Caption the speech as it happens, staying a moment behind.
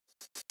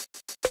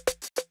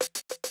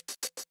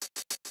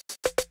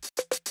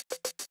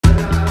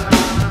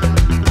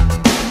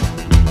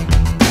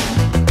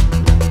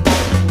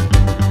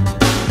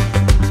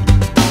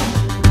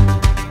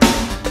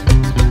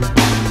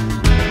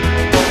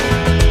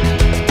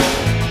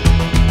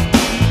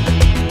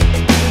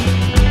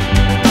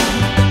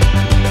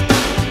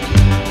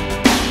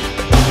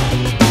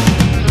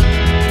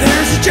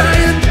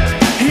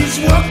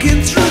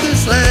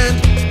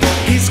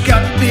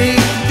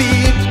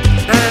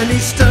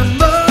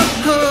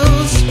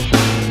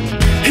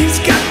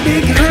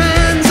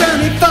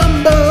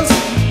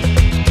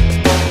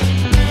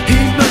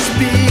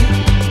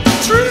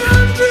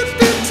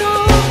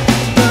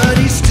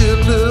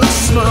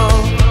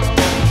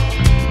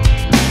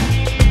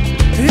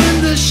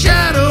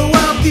shadow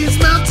of these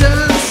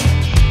mountains,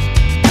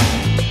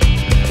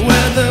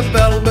 where the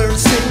bellbirds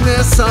sing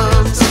their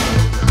songs,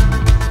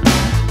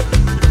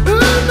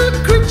 and the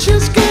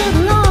creatures get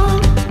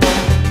along.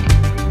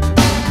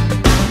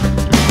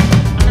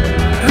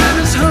 And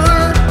his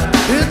heart,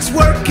 it's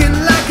working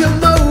like a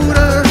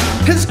motor.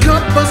 His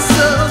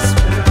compasses,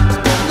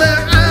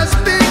 they're as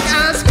big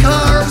as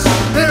cars.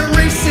 They're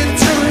racing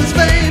through his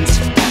veins,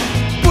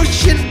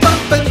 pushing,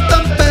 bumping,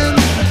 thumping,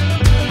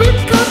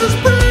 because his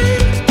brain,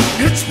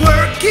 it's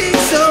working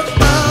so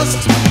fast.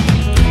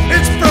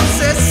 It's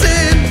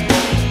processing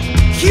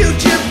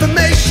huge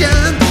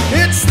information.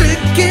 It's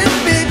thinking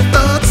big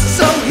thoughts.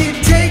 So he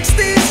takes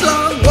these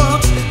long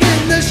walks in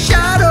the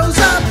shadows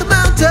of the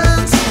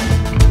mountains,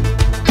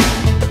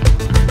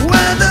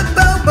 where the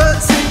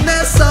bellbirds sing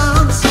their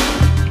songs.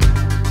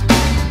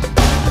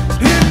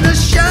 In the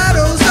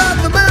shadows of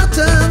the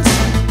mountains,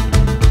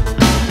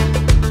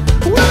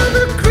 where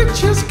the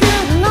creatures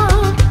get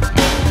along.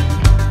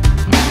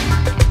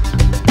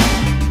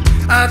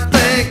 I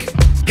think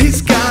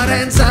he's got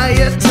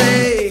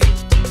anxiety.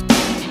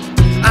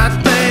 I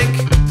think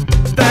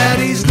that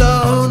he's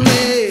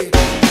lonely.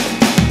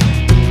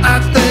 I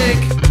think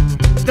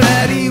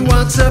that he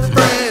wants a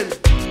friend.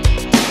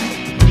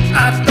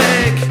 I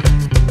think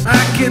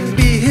I can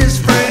be his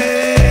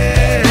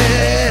friend.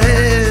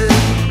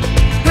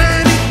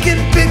 And he can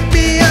pick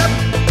me up,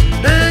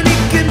 and he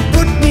can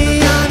put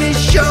me on his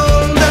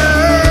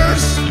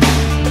shoulders.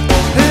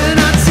 And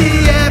I see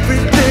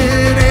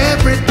everything,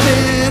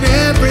 everything,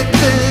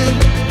 everything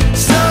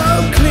so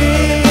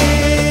clear.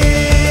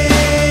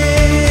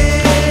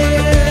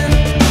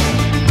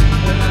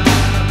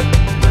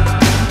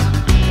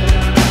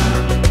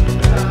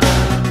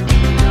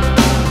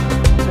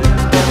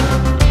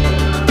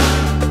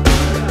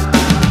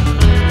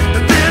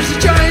 There's a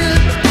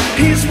giant,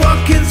 he's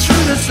walking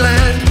through this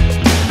land.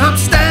 I'm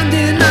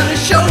standing on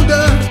his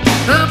shoulder,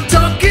 I'm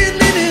talking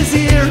in his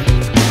ear.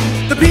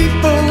 The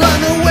people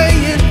run away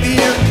in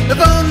fear. If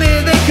only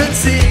they could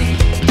see,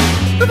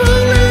 if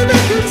only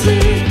they could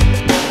see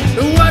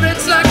what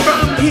it's like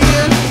from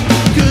here.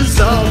 'Cause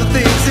all the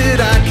things that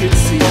I could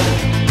see,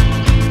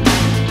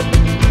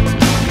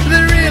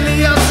 they really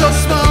are so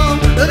small,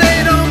 they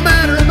don't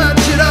matter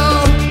much at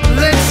all.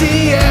 They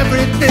see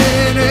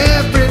everything.